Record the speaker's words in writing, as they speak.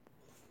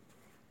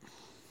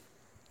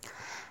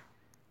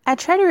I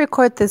tried to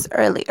record this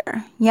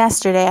earlier,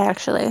 yesterday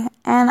actually,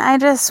 and I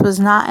just was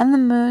not in the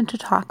mood to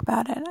talk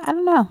about it. I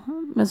don't know,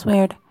 it was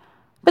weird.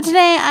 But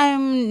today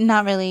I'm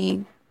not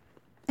really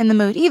in the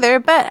mood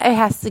either, but it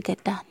has to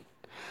get done.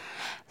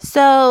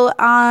 So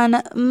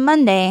on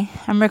Monday,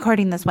 I'm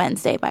recording this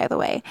Wednesday, by the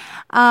way,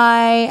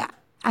 I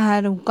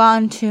had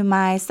gone to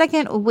my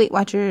second Weight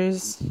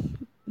Watchers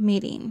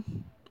meeting,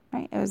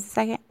 right? It was the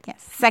second?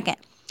 Yes, second.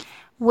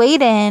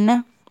 Weighed in,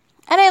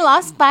 and I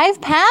lost 5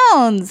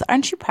 pounds.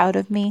 Aren't you proud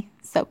of me?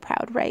 So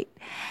proud, right?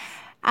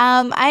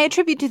 I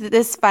attribute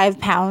this 5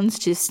 pounds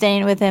to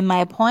staying within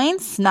my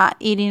points, not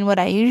eating what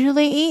I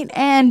usually eat,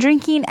 and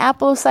drinking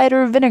apple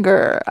cider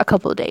vinegar a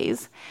couple of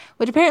days,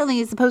 which apparently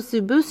is supposed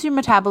to boost your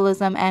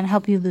metabolism and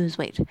help you lose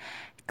weight.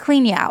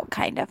 Clean you out,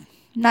 kind of.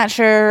 Not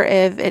sure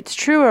if it's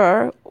true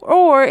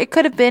or it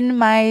could have been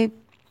my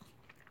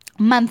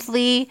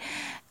monthly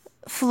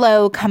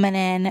flow coming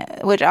in,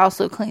 which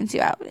also cleans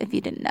you out if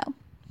you didn't know.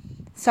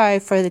 Sorry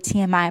for the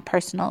TMI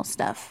personal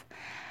stuff.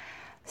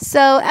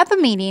 So at the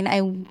meeting,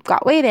 I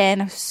got weighed in.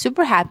 I was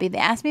super happy. They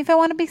asked me if I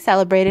want to be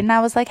celebrated, and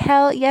I was like,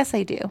 hell yes,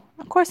 I do.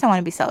 Of course I want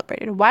to be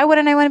celebrated. Why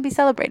wouldn't I want to be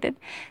celebrated?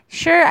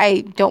 Sure,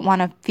 I don't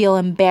want to feel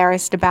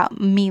embarrassed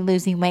about me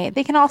losing weight.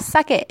 They can all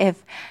suck it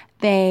if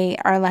they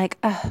are like,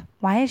 ugh,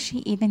 why is she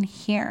even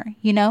here?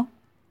 You know?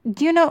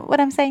 Do you know what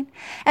I'm saying?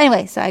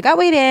 Anyway, so I got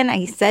weighed in.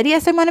 I said,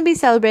 yes, I want to be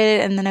celebrated,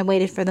 and then I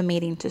waited for the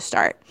meeting to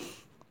start.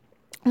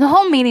 The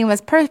whole meeting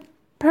was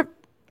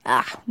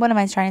what am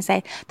I trying to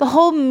say? The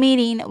whole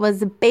meeting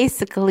was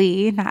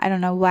basically, I don't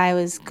know why I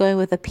was going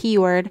with a P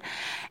word,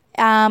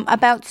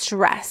 about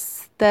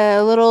stress.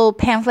 The little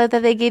pamphlet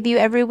that they give you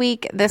every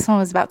week, this one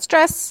was about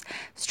stress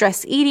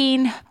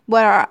eating,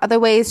 what are other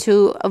ways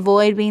to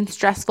avoid being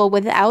stressful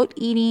without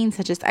eating,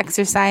 such as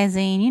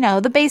exercising,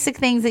 the basic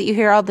things that you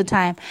hear all the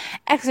time.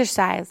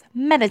 Exercise,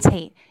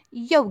 meditate,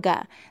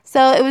 yoga.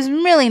 So it was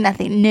really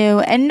nothing new,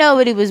 and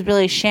nobody was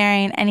really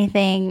sharing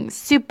anything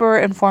super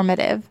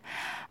informative.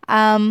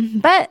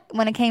 But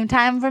when it came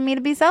time for me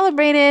to be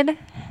celebrated,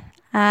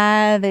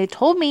 they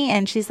told me,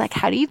 and she's like,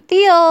 how do you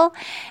feel?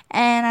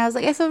 And I was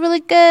like, I feel really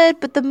good,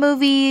 but the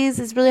movies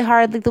is really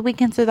hard. Like the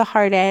weekends are the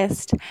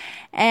hardest.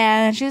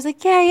 And she was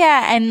like,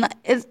 yeah. And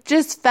it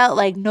just felt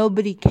like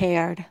nobody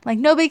cared. Like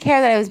nobody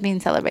cared that I was being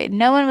celebrated.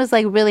 No one was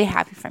like really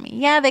happy for me.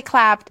 Yeah, they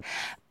clapped.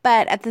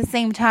 But at the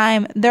same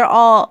time, they're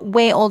all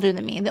way older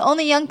than me. The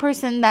only young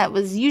person that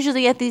was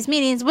usually at these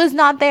meetings was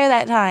not there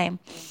that time.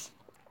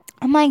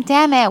 I'm like,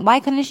 damn it, why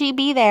couldn't she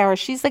be there?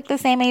 She's like the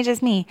same age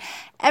as me.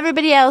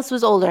 Everybody else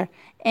was older,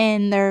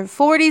 in their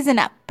 40s and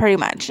up, pretty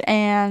much.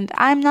 And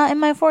I'm not in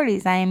my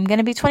 40s. I'm going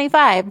to be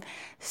 25.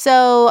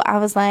 So I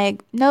was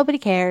like, nobody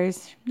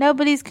cares.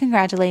 Nobody's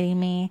congratulating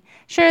me.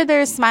 Sure,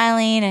 they're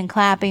smiling and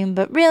clapping,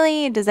 but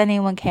really, does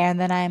anyone care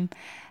that I'm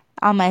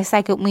on my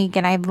second week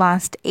and I've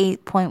lost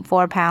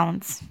 8.4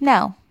 pounds?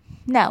 No,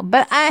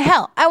 but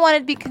I wanted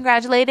to be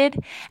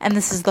congratulated, and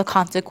this is the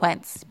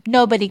consequence.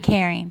 Nobody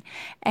caring,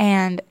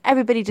 and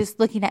everybody just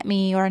looking at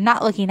me or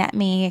not looking at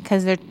me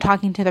because they're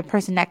talking to the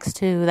person next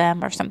to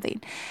them or something.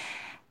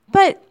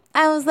 But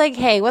I was like,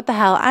 hey, what the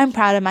hell? I'm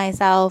proud of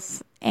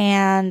myself,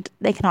 and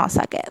they can all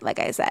suck it, like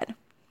I said.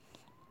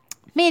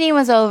 Meeting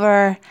was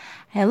over.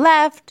 I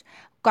left,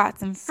 got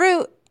some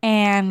fruit,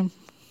 and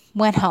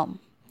went home.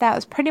 That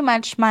was pretty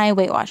much my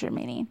Weight Watcher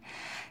meeting.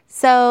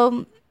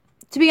 So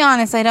to be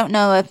honest, I don't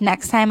know if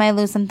next time I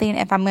lose something,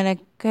 if I'm going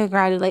to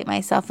congratulate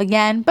myself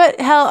again. But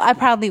hell, I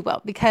probably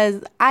will,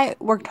 because I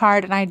worked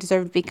hard and I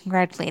deserve to be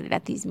congratulated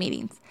at these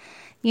meetings,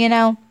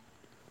 But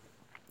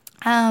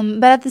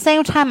at the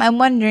same time, I'm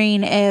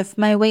wondering if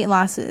my weight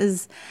loss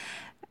is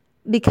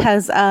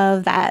because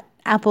of that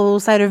apple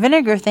cider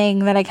vinegar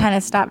thing that I kind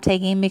of stopped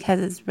taking because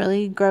it's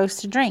really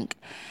gross to drink.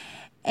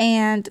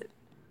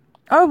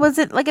 Or was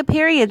it like a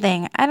period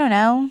thing? I don't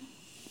know.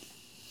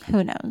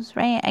 Who knows,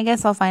 right? I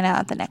guess I'll find out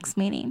at the next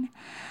meeting.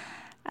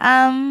 But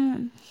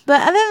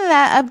other than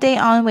that,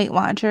 update on Weight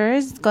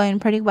Watchers, it's going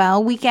pretty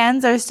well.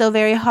 Weekends are still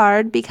very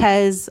hard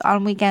because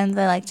on weekends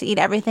I like to eat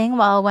everything.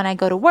 While when I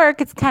go to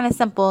work, it's kind of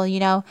simple,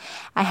 I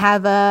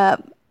have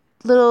a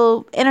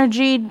little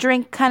energy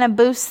drink kind of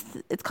boost.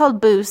 It's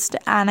called Boost,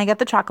 and I get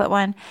the chocolate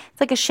one.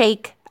 It's like a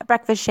shake, a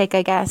breakfast shake,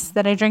 I guess,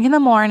 that I drink in the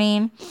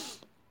morning.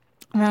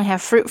 And then I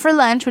have fruit for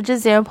lunch, which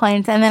is 0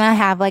 points, and then I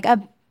have like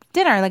a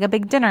dinner, like a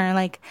big dinner,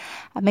 like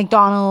a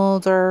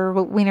McDonald's or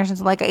Wiener,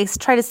 something. Like I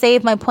try to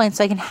save my points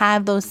so I can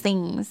have those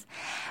things.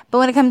 But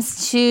when it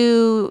comes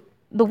to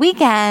the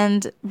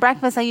weekend,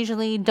 breakfast, I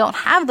usually don't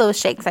have those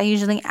shakes. I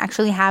usually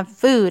actually have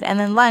food. And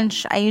then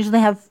lunch, I usually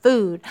have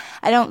food.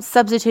 I don't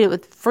substitute it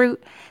with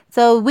fruit.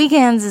 So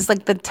weekends is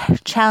like the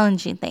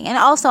challenging thing. And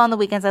also on the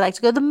weekends, I like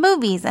to go to the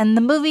movies. And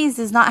the movies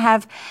does not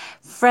have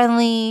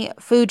friendly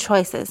food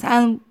choices.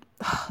 And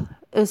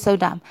it was so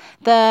dumb.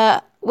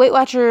 The Weight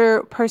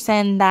Watcher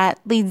person that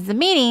leads the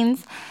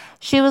meetings,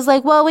 she was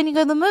like, well, when you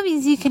go to the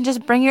movies, you can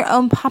just bring your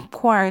own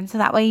popcorn, so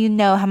that way you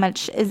know how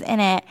much is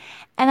in it.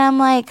 And I'm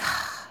like,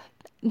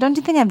 don't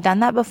you think I've done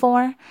that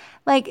before?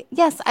 Like,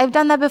 yes, I've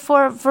done that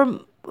before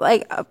for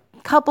like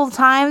couple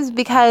times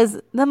because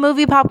the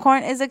movie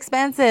popcorn is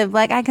expensive.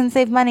 Like, I can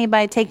save money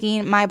by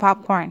taking my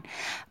popcorn.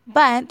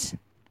 But,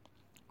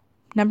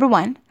 number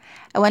one,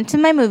 I went to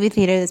my movie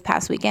theater this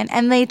past weekend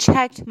and they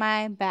checked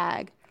my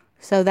bag.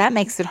 So that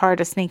makes it hard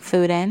to sneak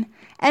food in.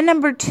 And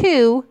number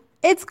two,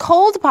 it's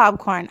cold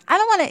popcorn. I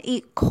don't want to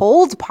eat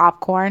cold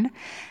popcorn.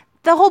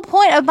 The whole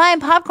point of buying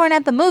popcorn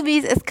at the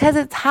movies is because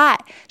it's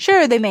hot.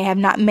 Sure, they may have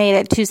not made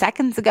it 2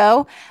 seconds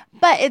ago,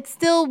 but it's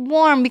still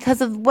warm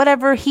because of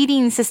whatever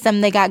heating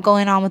system they got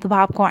going on with the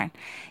popcorn.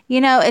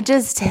 You know, it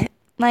just,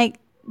 like,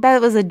 that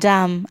was a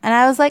dumb. And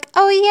I was like,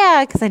 oh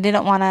yeah, because I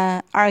didn't want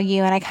to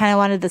argue and I kind of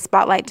wanted the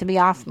spotlight to be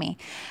off me.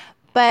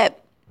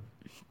 But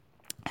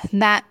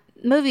that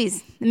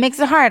movies, it makes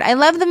it hard. I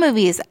love the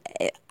movies.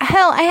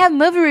 Hell, I have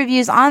movie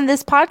reviews on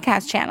this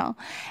podcast channel.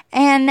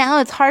 And now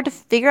it's hard to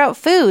figure out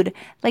food.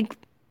 Like,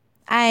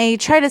 I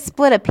try to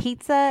split a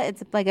pizza.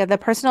 It's like the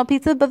personal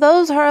pizza, but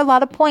those are a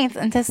lot of points.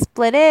 And to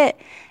split it,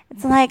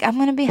 it's like, I'm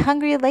going to be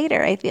hungry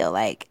later, I feel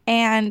like.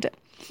 And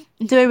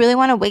do I really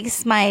want to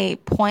waste my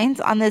points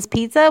on this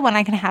pizza when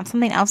I can have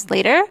something else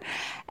later?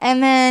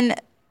 And then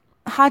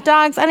hot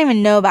dogs, I don't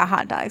even know about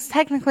hot dogs.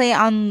 Technically,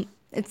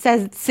 it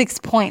says 6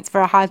 points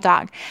for a hot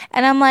dog.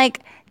 And I'm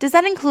like, does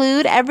that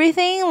include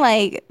everything?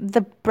 Like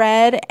the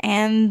bread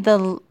and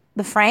the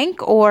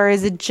frank? Or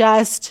is it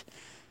just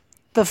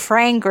the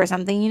frank or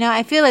something? You know,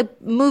 I feel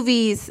like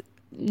movies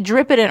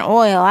drip it in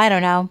oil. I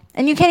don't know.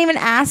 And you can't even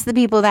ask the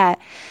people that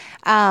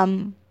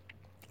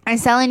are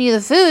selling you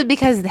the food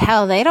because,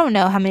 hell, they don't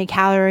know how many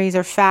calories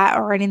or fat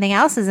or anything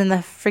else is in the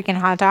freaking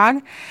hot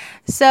dog.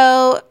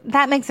 So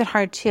that makes it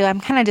hard too. I'm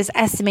kind of just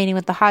estimating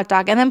with the hot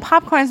dog. And then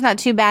popcorn's not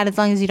too bad as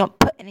long as you don't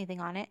put anything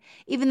on it,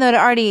 even though it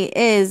already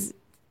is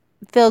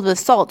filled with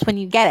salt when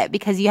you get it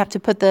because you have to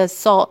put the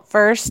salt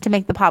first to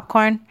make the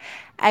popcorn.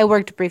 I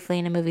worked briefly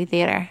in a movie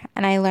theater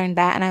and I learned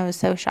that and I was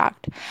so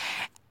shocked.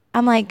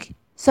 I'm like,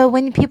 so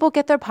when people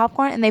get their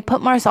popcorn and they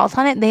put more salt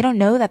on it, they don't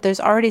know that there's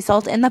already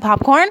salt in the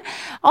popcorn?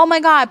 Oh my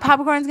God,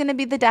 popcorn's going to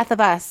be the death of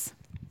us.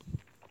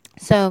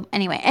 So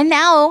anyway, and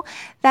now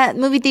that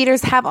movie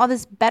theaters have all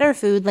this better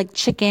food like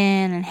chicken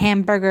and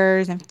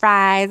hamburgers and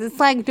fries, it's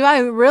like, do I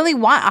really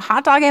want a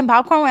hot dog and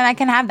popcorn when I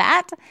can have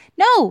that?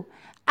 No,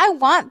 I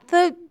want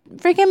the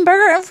freaking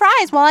burger and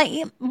fries while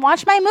I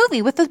watch my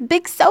movie with a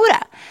big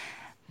soda.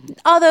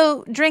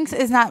 Although drinks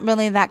is not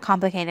really that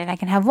complicated. I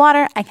can have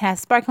water, I can have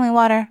sparkling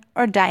water,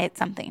 or diet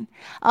something.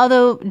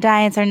 Although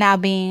diets are now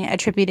being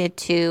attributed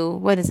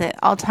to,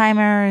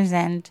 Alzheimer's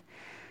and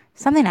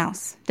something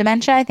else.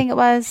 Dementia, I think it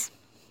was.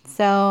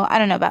 So I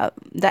don't know about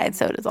diet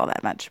sodas all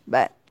that much.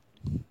 But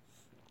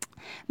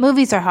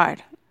movies are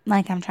hard,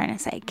 like I'm trying to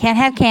say. Can't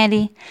have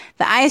candy.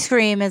 The ice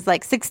cream is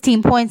like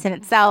 16 points in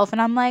itself.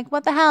 And I'm like,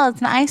 what the hell?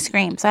 It's an ice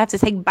cream. So I have to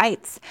take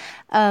bites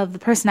of the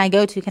person I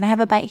go to. Can I have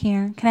a bite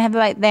here? Can I have a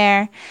bite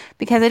there?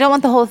 Because I don't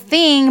want the whole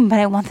thing, but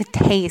I want the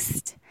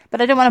taste.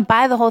 But I don't want to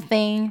buy the whole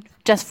thing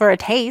just for a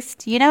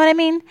taste. You know what I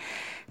mean?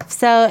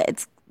 So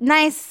it's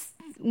nice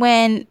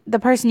when the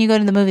person you go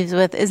to the movies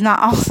with is not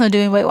also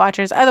doing Weight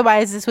Watchers.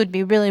 Otherwise, this would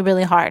be really,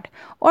 really hard.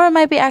 Or it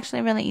might be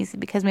actually really easy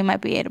because we might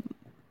be able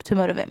to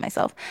motivate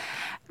myself.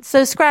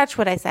 So scratch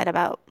what I said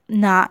about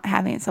not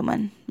having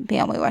someone be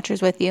on Weight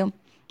Watchers with you.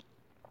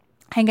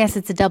 I guess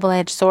it's a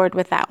double-edged sword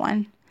with that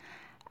one.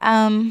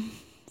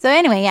 So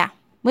anyway, yeah,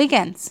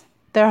 weekends,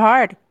 they're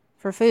hard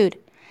for food.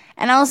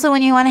 And also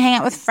when you want to hang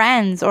out with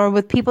friends or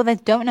with people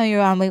that don't know you're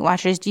on Weight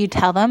Watchers, do you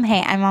tell them,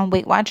 hey, I'm on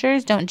Weight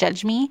Watchers, don't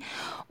judge me?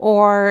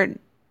 Or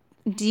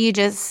do you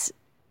just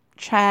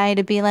try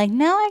to be like,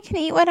 no, I can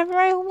eat whatever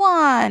I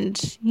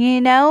want? You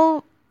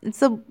know,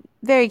 it's a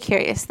very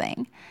curious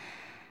thing.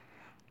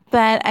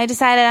 But I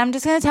decided I'm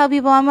just going to tell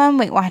people I'm on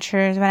Weight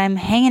Watchers when I'm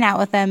hanging out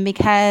with them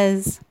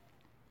because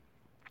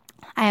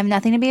I have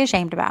nothing to be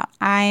ashamed about.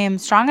 I am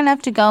strong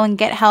enough to go and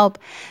get help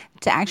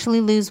to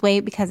actually lose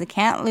weight because I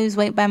can't lose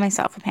weight by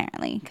myself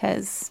apparently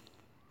because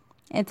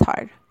it's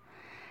hard.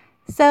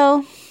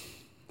 So,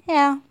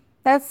 yeah,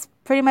 that's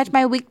pretty much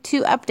my week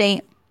 2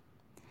 update.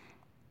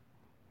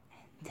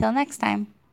 Till next time.